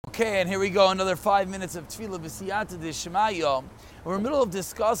Okay, and here we go, another 5 minutes of Tefillah B'siyata D'Shemaya. We're in the middle of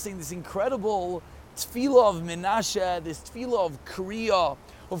discussing this incredible Tefillah of Menashe, this Tefillah of Kriya,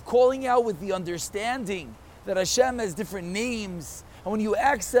 of calling out with the understanding that Hashem has different names. And when you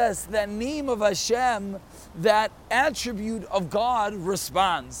access that name of Hashem, that attribute of God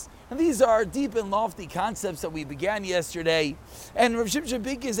responds. And these are deep and lofty concepts that we began yesterday. And Rav Shimshon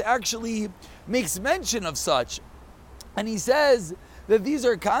Pincus actually makes mention of such. And he says that these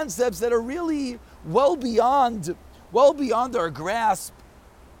are concepts that are really well beyond our grasp.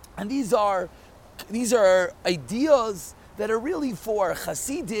 And these are ideas that are really for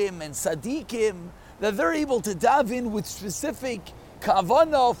Hasidim and Sadiqim, that they're able to dive in with specific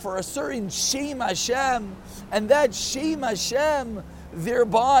kavanah for a certain Shem Hashem, and that Shem Hashem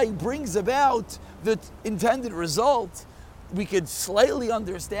thereby brings about the intended result. We could slightly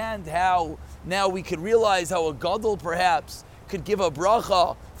understand how now we could realize how a gadol perhaps could give a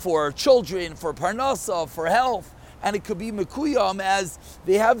bracha for children, for parnasa, for health, and it could be mekuyam as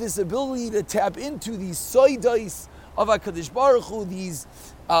they have this ability to tap into these soidais of HaKadosh Baruch Hu, these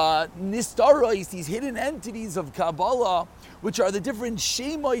nistarais, these hidden entities of Kabbalah, which are the different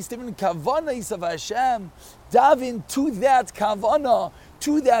shemais, different kavanais of Hashem, dive into that kavanah,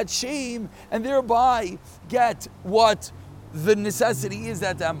 to that shame, and thereby get what the necessity is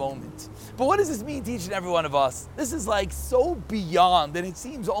at that moment. But what does this mean to each and every one of us? This is like so beyond, and it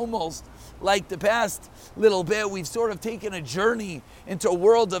seems almost like the past little bit we've sort of taken a journey into a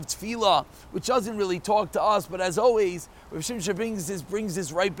world of tefillah, which doesn't really talk to us, but as always, Rav Shimshon brings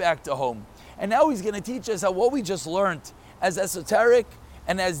this right back to home. And now he's going to teach us how what we just learned, as esoteric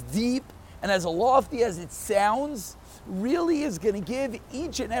and as deep and as lofty as it sounds, really is going to give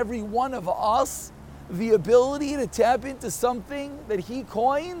each and every one of us the ability to tap into something that he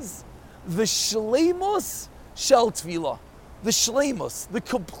coins the shleimus shel tefillah, the shleimus, the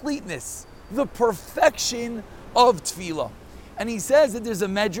completeness, the perfection of tefillah. And he says that there's a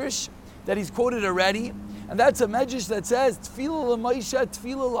medrash that he's quoted already, and that's a medrash that says tefillah l'Moshe,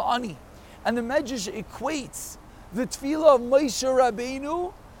 tefillah l'ani, and the medrash equates the tefillah of Moshe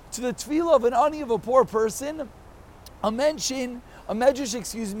Rabbeinu to the tefillah of an ani, of a poor person, a medrash,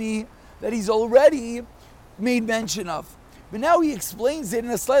 that he's already made mention of. But now he explains it in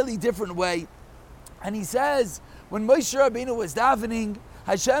a slightly different way. And he says, when Moshe Rabbeinu was davening,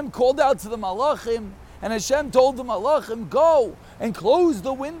 Hashem called out to the malachim, and Hashem told the malachim, go and close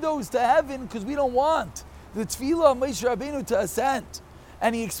the windows to heaven, because we don't want the tefillah of Moshe Rabbeinu to ascend.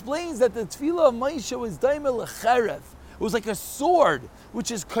 And he explains that the tefillah of Moshe was daimel lecherev. It was like a sword,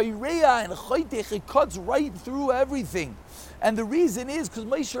 which is kaireya and chaytech. It cuts right through everything. And the reason is because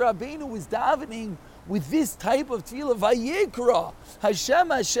Moshe Rabbeinu was davening with this type of tefillah, vayikra,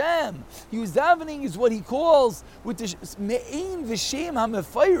 Hashem, Hashem. He was davening is what he calls with the me'ein v'shem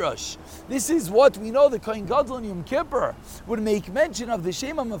ha'mefayrash. This is what we know the Kohen Gadol in Yom Kippur would make mention of the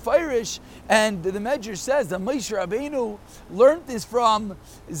shem ha'mefayrash, and the Medrash says that Moshe Rabbeinu learned this from,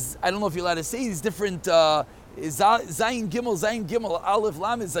 I don't know if you're allowed to say these different Zayin Gimel, Aleph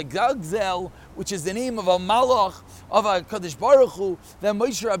Lam is a Gagzel, which is the name of a Malach of a Kadosh Baruch Hu, that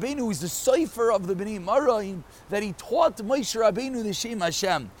Moshe Rabbeinu is the Sefer of the Bnei Maraim, that he taught Moshe Rabbeinu the Shem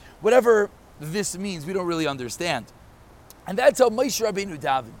Hashem. Whatever this means, we don't really understand. And that's how Moshe Rabbeinu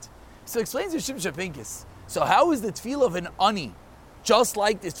davened. So explains Rav Shimshon Pincus. So how is the tefillah of an ani just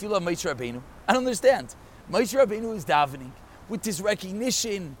like the tefillah of Moshe Rabbeinu? I don't understand. Moshe Rabbeinu is davening with this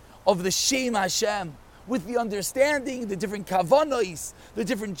recognition of the Shem Hashem, with the understanding, the different kavanos, the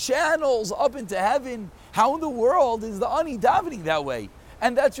different channels up into heaven. How in the world is the ani davening that way?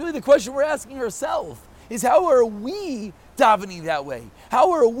 And that's really the question we're asking ourselves, is how are we davening that way? How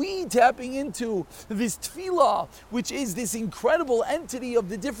are we tapping into this tefillah, which is this incredible entity of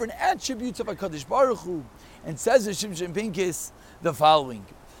the different attributes of HaKadosh Baruch Hu? And says Rav Shimshon Pincus the following,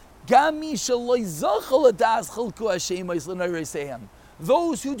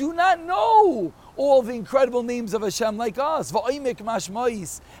 those who do not know all the incredible names of Hashem like us,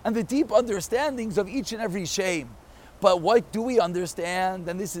 and the deep understandings of each and every Shem. But what do we understand?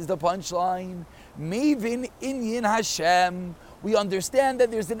 And this is the punchline. Mevin Inyan Hashem. We understand that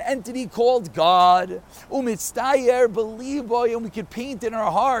there's an entity called God. Umitztayer, believe boy, and we can paint in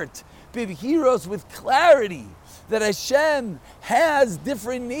our heart, bibhiros, with clarity, that Hashem has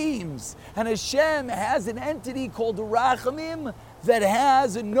different names, and Hashem has an entity called Rachamim that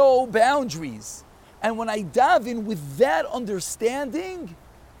has no boundaries. And when I dive in with that understanding,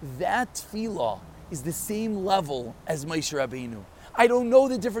 that tefillah is the same level as Moshe Rabbeinu. I don't know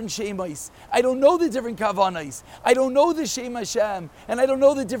the different Shemais. I don't know the different Kavanais. I don't know the Shem Hashem. And I don't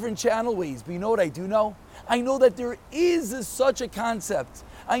know the different channel ways. But you know what I do know? I know that there is such a concept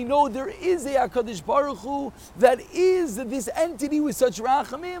I know there is a HaKadosh Baruch Hu that is this entity with such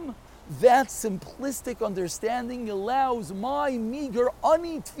rachamim. That simplistic understanding allows my meager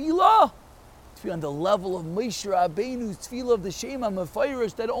ani tefillah to be on the level of Moshe Rabbeinu's tefillah of the Shema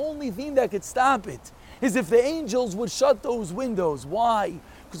Mefayrish. That only thing that could stop it is if the angels would shut those windows. Why?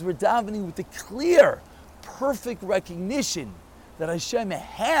 Because we're davening with the clear, perfect recognition that Hashem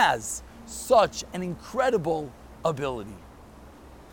has such an incredible ability.